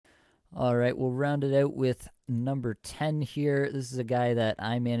All right, we'll round it out with number 10 here. This is a guy that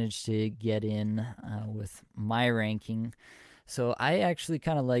I managed to get in with my ranking. So I actually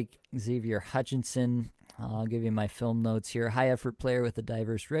kind of like Xavier Hutchinson. I'll give you my film notes here. High effort player with a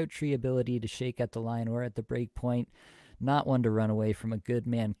diverse route tree, ability to shake at the line or at the break point. Not one to run away from a good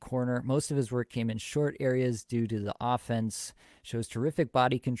man corner. Most of his work came in short areas due to the offense. Shows terrific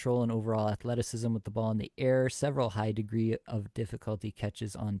body control and overall athleticism with the ball in the air. Several high degree of difficulty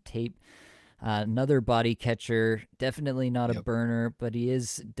catches on tape. Another body catcher, definitely not a Yep. burner, but he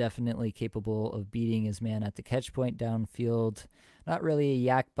is definitely capable of beating his man at the catch point downfield. Not really a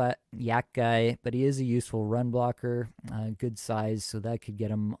yak guy, but he is a useful run blocker, good size, so that could get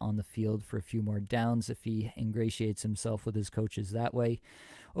him on the field for a few more downs if he ingratiates himself with his coaches that way.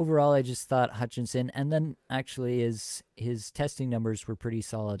 Overall, I just thought Hutchinson, and then actually his testing numbers were pretty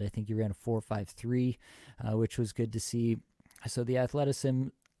solid. I think he ran a 4.53, which was good to see. So the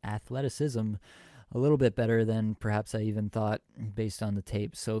athleticism a little bit better than perhaps I even thought based on the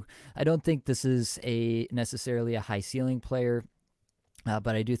tape. So I don't think this is a necessarily a high ceiling player.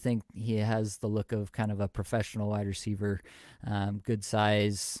 But I do think he has the look of kind of a professional wide receiver. Good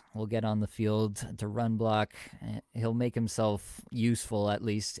size, will get on the field to run block. He'll make himself useful, at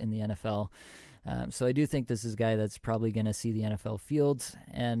least in the NFL. So I do think this is a guy that's probably going to see the NFL field.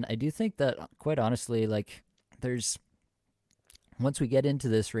 And I do think that, quite honestly, like there's once we get into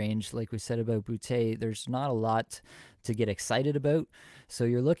this range, like we said about Boutte, there's not a lot to get excited about. So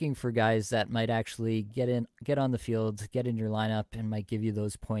you're looking for guys that might actually get on the field, get in your lineup, and might give you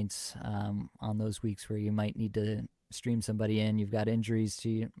those points on those weeks where you might need to stream somebody in. You've got injuries to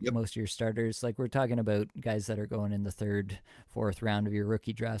Yep. most of your starters. Like we're talking about guys that are going in the third, fourth round of your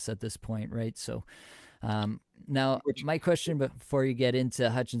rookie drafts at this point, right? So now Which my question before you get into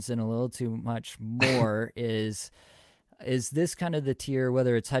Hutchinson a little too much more is this kind of the tier,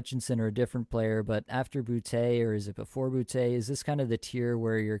 whether it's Hutchinson or a different player, but after Boutte or is it before Boutte? Is this kind of the tier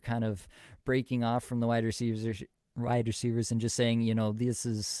where you're kind of breaking off from the wide receivers and just saying, you know, this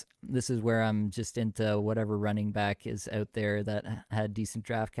is where I'm just into whatever running back is out there that had decent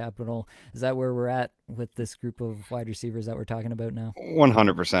draft capital? Is that where we're at with this group of wide receivers that we're talking about now?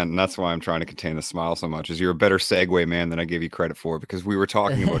 100%, and that's why I'm trying to contain the smile so much. Is you're a better segue man than I give you credit for, because we were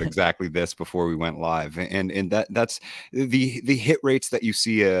talking about exactly this before we went live, and that's the hit rates that you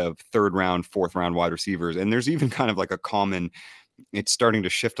see of third round, fourth round wide receivers, and there's even kind of like a common. It's starting to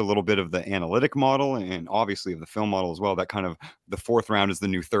shift a little bit of the analytic model and obviously of the film model as well. That kind of the fourth round is the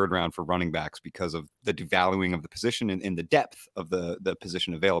new third round for running backs because of the devaluing of the position and the depth of the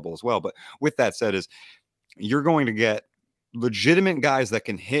position available as well. But with that said, is you're going to get legitimate guys that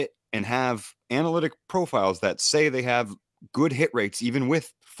can hit and have analytic profiles that say they have good hit rates, even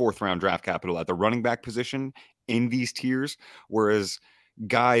with fourth round draft capital at the running back position in these tiers. Whereas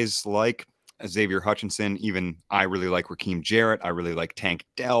guys like Xavier Hutchinson, even I really like Rakim Jarrett. I really like Tank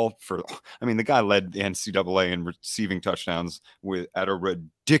Dell. I mean, the guy led the NCAA in receiving touchdowns at a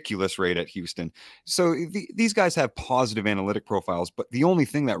ridiculous rate at Houston. So these guys have positive analytic profiles, but the only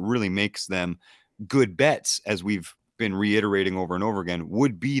thing that really makes them good bets, as we've been reiterating over and over again,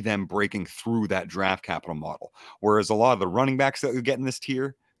 would be them breaking through that draft capital model. Whereas a lot of the running backs that we get in this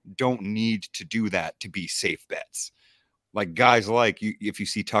tier don't need to do that to be safe bets. Like guys like you, if you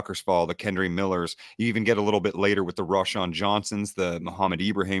see Tucker's fall, the Kendre Millers, you even get a little bit later with the Roschon Johnsons, the Mohamed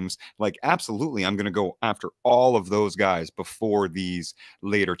Ibrahims. Like, absolutely, I'm going to go after all of those guys before these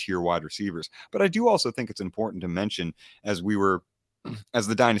later tier wide receivers. But I do also think it's important to mention, as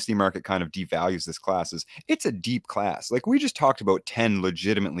the dynasty market kind of devalues this class, is it's a deep class. Like we just talked about 10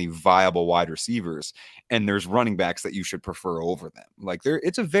 legitimately viable wide receivers, and there's running backs that you should prefer over them. Like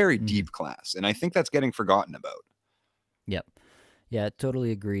it's a very Mm-hmm. deep class, and I think that's getting forgotten about. Yep. Yeah,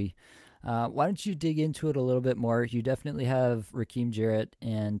 totally agree. Why don't you dig into it a little bit more? You definitely have Rakim Jarrett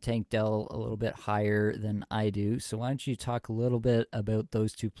and Tank Dell a little bit higher than I do. So why don't you talk a little bit about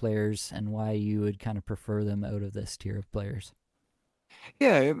those two players and why you would kind of prefer them out of this tier of players?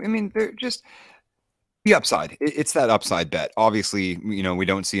 Yeah, I mean, they're just the upside. It's that upside bet. Obviously, we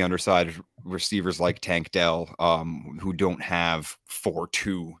don't see undersized receivers like Tank Dell, who don't have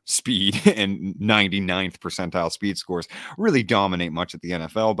 4.2 speed and 99th percentile speed scores, really dominate much at the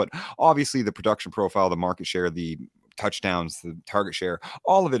NFL. But obviously, the production profile, the market share, the touchdowns, the target share,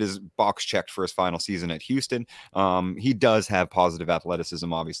 all of it is box checked for his final season at Houston. He does have positive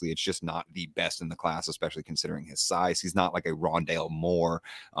athleticism. Obviously, it's just not the best in the class, especially considering his size. He's not like a Rondale Moore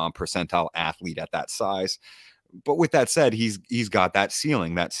percentile athlete at that size. But with that said, he's got that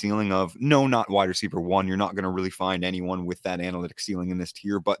ceiling of no, not wide receiver one. You're not going to really find anyone with that analytic ceiling in this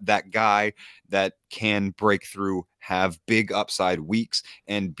tier, but that guy that can break through, have big upside weeks,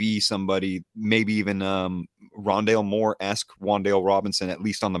 and be somebody, maybe even Rondale Moore-esque, Wan'Dale Robinson, at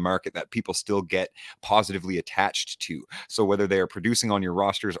least on the market, that people still get positively attached to. So whether they are producing on your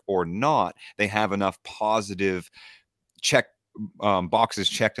rosters or not, they have enough positive boxes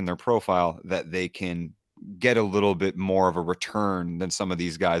checked in their profile that they can get a little bit more of a return than some of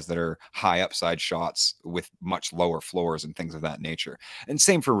these guys that are high upside shots with much lower floors and things of that nature. And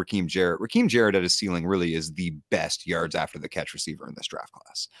same for Rakim Jarrett. Rakim Jarrett at his ceiling really is the best yards after the catch receiver in this draft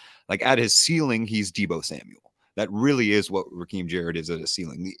class. Like at his ceiling, he's Deebo Samuel. That really is what Rakim Jarrett is at his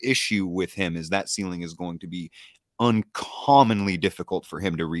ceiling. The issue with him is that ceiling is going to be uncommonly difficult for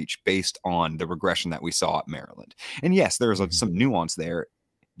him to reach based on the regression that we saw at Maryland. And yes, there's some nuance there.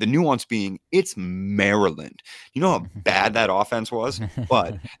 The nuance being it's Maryland. You know how bad that offense was?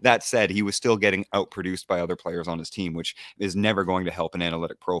 But that said, he was still getting outproduced by other players on his team, which is never going to help an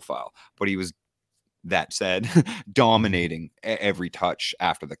analytic profile. But he was, that said, dominating every touch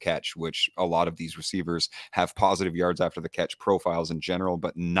after the catch, which a lot of these receivers have positive yards after the catch profiles in general,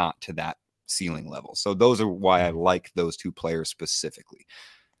 but not to that ceiling level. So those are why I like those two players specifically.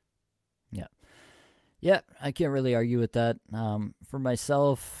 Yeah, I can't really argue with that. For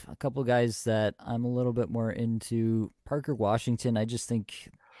myself, a couple guys that I'm a little bit more into. Parker Washington, I just think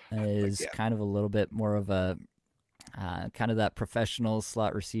is kind of a little bit more of a kind of that professional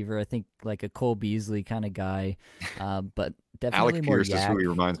slot receiver. I think like a Cole Beasley kind of guy, but definitely Alec more Pierce yak. is who he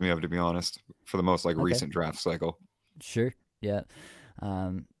reminds me of, to be honest, for the most recent draft cycle. Sure, yeah.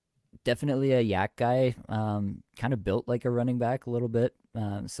 Definitely a yak guy, kind of built like a running back a little bit.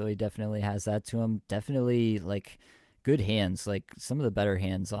 So he definitely has that to him. Definitely like good hands, like some of the better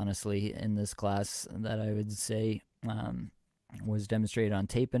hands, honestly, in this class that I would say was demonstrated on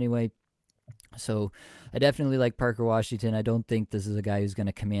tape anyway. So I definitely like Parker Washington. I don't think this is a guy who's going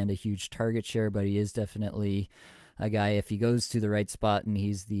to command a huge target share, but he is definitely a guy, if he goes to the right spot and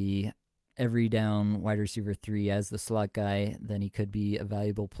he's the every down wide receiver 3 as the slot guy, then he could be a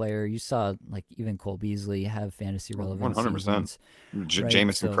valuable player. You saw like even Cole Beasley have fantasy relevant 100%. seasons, right?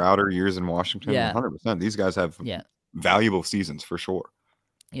 Jamison Crowder years in Washington. Yeah, 100%. These guys have valuable seasons for sure.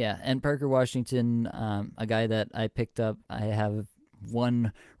 Yeah, and Parker Washington, a guy that I picked up. I have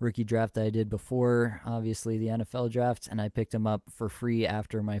one rookie draft that I did before, obviously the NFL draft, and I picked him up for free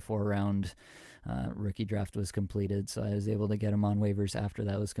after my 4-round rookie draft was completed. So I was able to get him on waivers after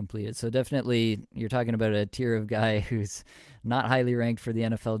that was completed. So definitely, you're talking about a tier of guy who's not highly ranked for the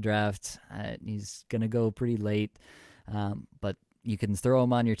NFL draft. He's going to go pretty late, but you can throw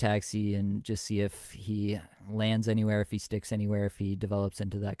him on your taxi and just see if he lands anywhere, if he sticks anywhere, if he develops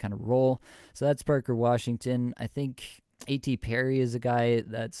into that kind of role. So that's Parker Washington. I think A.T. Perry is a guy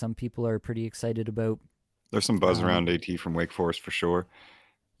that some people are pretty excited about. There's some buzz around A.T. from Wake Forest for sure.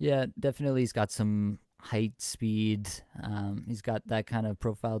 Yeah, definitely. He's got some height, speed. He's got that kind of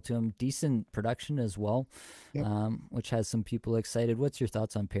profile to him. Decent production as well, which has some people excited. What's your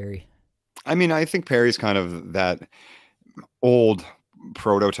thoughts on Perry? I mean, I think Perry's kind of that old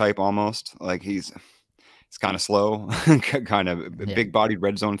prototype almost. Like he's kind of slow, kind of big-bodied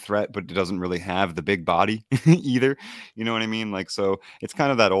red zone threat, but it doesn't really have the big body either. You know what I mean? Like, so it's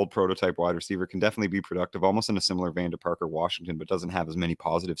kind of that old prototype wide receiver. Can definitely be productive, almost in a similar vein to Parker Washington, but doesn't have as many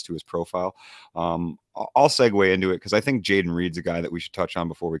positives to his profile. I'll segue into it because I think Jayden Reed's a guy that we should touch on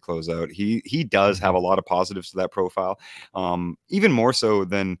before we close out. He does have a lot of positives to that profile, even more so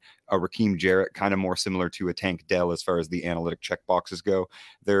than a Rakim Jarrett, kind of more similar to a Tank Dell as far as the analytic checkboxes go.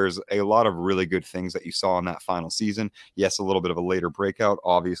 There's a lot of really good things that you saw in that final season. Yes, a little bit of a later breakout.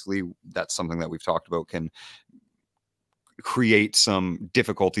 Obviously, that's something that we've talked about can create some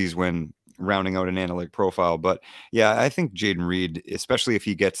difficulties when rounding out an analytic profile. But yeah, I think Jayden Reed, especially if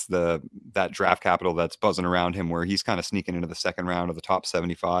he gets that draft capital that's buzzing around him, where he's kind of sneaking into the second round of the top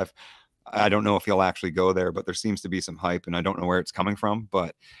 75. I don't know if he'll actually go there, but there seems to be some hype, and I don't know where it's coming from.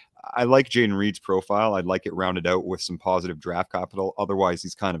 But I like Jayden Reed's profile. I'd like it rounded out with some positive draft capital. Otherwise,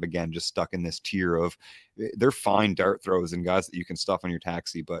 he's kind of, again, just stuck in this tier of they're fine dart throws and guys that you can stuff on your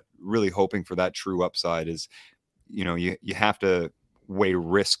taxi, but really hoping for that true upside is, you have to weigh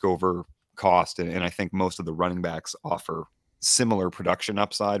risk over cost. And I think most of the running backs offer similar production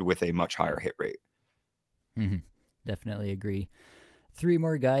upside with a much higher hit rate. Definitely agree. 3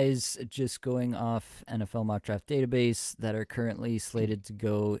 more guys just going off NFL mock draft database that are currently slated to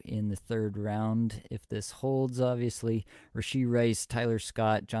go in the 3rd round. If this holds, obviously, Rashee Rice, Tyler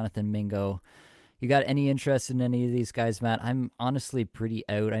Scott, Jonathan Mingo. You got any interest in any of these guys, Matt? I'm honestly pretty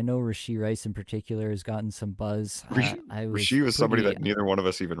out. I know Rashee Rice in particular has gotten some buzz. I was Rashee was somebody pretty that neither one of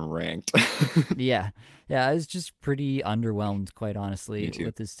us even ranked. yeah, yeah, I was just pretty underwhelmed, quite Me honestly, too.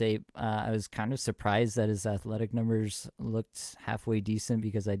 with his tape. I was kind of surprised that his athletic numbers looked halfway decent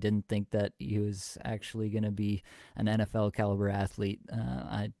because I didn't think that he was actually going to be an NFL caliber athlete.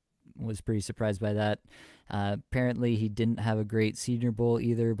 I was pretty surprised by that. Apparently, he didn't have a great Senior Bowl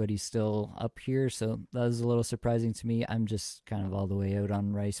either, but he's still up here, so that was a little surprising to me. I'm just kind of all the way out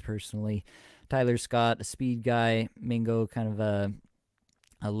on Rice personally. Tyler Scott, a speed guy. Mingo, kind of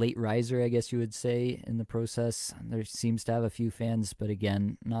a late riser, I guess you would say, in the process. There seems to have a few fans, but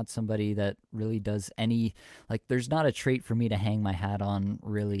again, not somebody that really does any, like, there's not a trait for me to hang my hat on,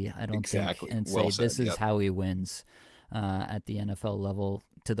 really, I don't think, Exactly. and Well say said. this is Yep. how he wins at the NFL level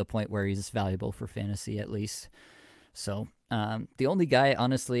to the point where he's valuable for fantasy, at least. So the only guy,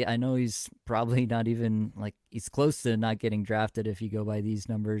 honestly, I know he's probably not even like he's close to not getting drafted if you go by these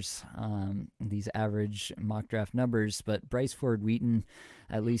numbers, these average mock draft numbers. But Bryce Ford Wheaton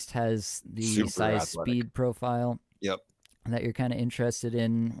at least has the Super size athletic. speed profile Yep. that you're kind of interested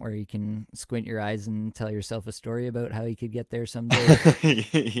in, where you can squint your eyes and tell yourself a story about how he could get there someday.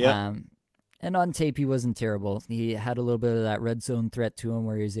 Yep. Um, and on tape, he wasn't terrible. He had a little bit of that red zone threat to him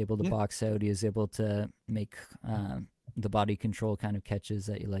where he was able to Yeah. box out. He was able to make the body control kind of catches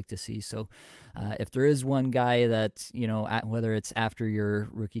that you like to see. So if there is one guy that, you know, whether it's after your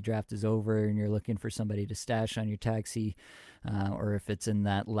rookie draft is over and you're looking for somebody to stash on your taxi, or if it's in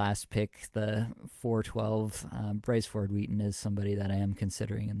that last pick, the 412, Bryce Ford Wheaton is somebody that I am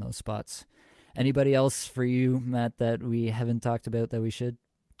considering in those spots. Anybody else for you, Matt, that we haven't talked about that we should?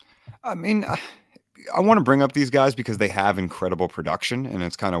 I mean, I want to bring up these guys because they have incredible production, and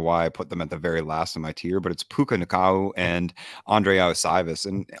it's kind of why I put them at the very last of my tier. But it's Puka Nacau and Andre Iosivas.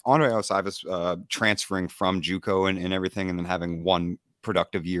 And Andre Iosivas transferring from JUCO and everything, and then having one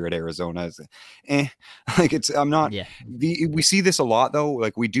productive year at Arizona is like it's I'm not Yeah. we see this a lot though.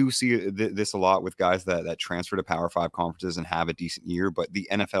 Like we do see this a lot with guys that transfer to Power 5 conferences and have a decent year, but the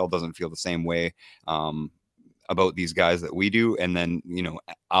NFL doesn't feel the same way about these guys that we do. And then, you know,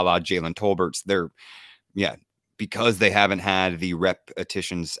 a la Jalen Tolbert's, yeah, because they haven't had the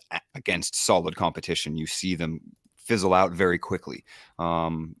repetitions against solid competition, you see them fizzle out very quickly.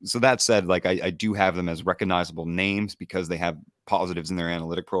 So that said, like I do have them as recognizable names because they have positives in their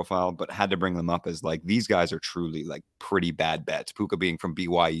analytic profile, but had to bring them up as like these guys are truly like pretty bad bets. Puka being from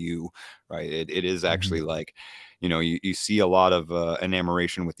BYU, right? It is actually like, you know, you see a lot of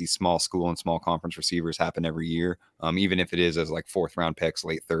enamoration with these small school and small conference receivers happen every year, even if it is as like 4th round picks,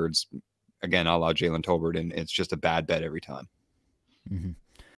 late thirds. Again, a la Jalen Tolbert, and it's just a bad bet every time.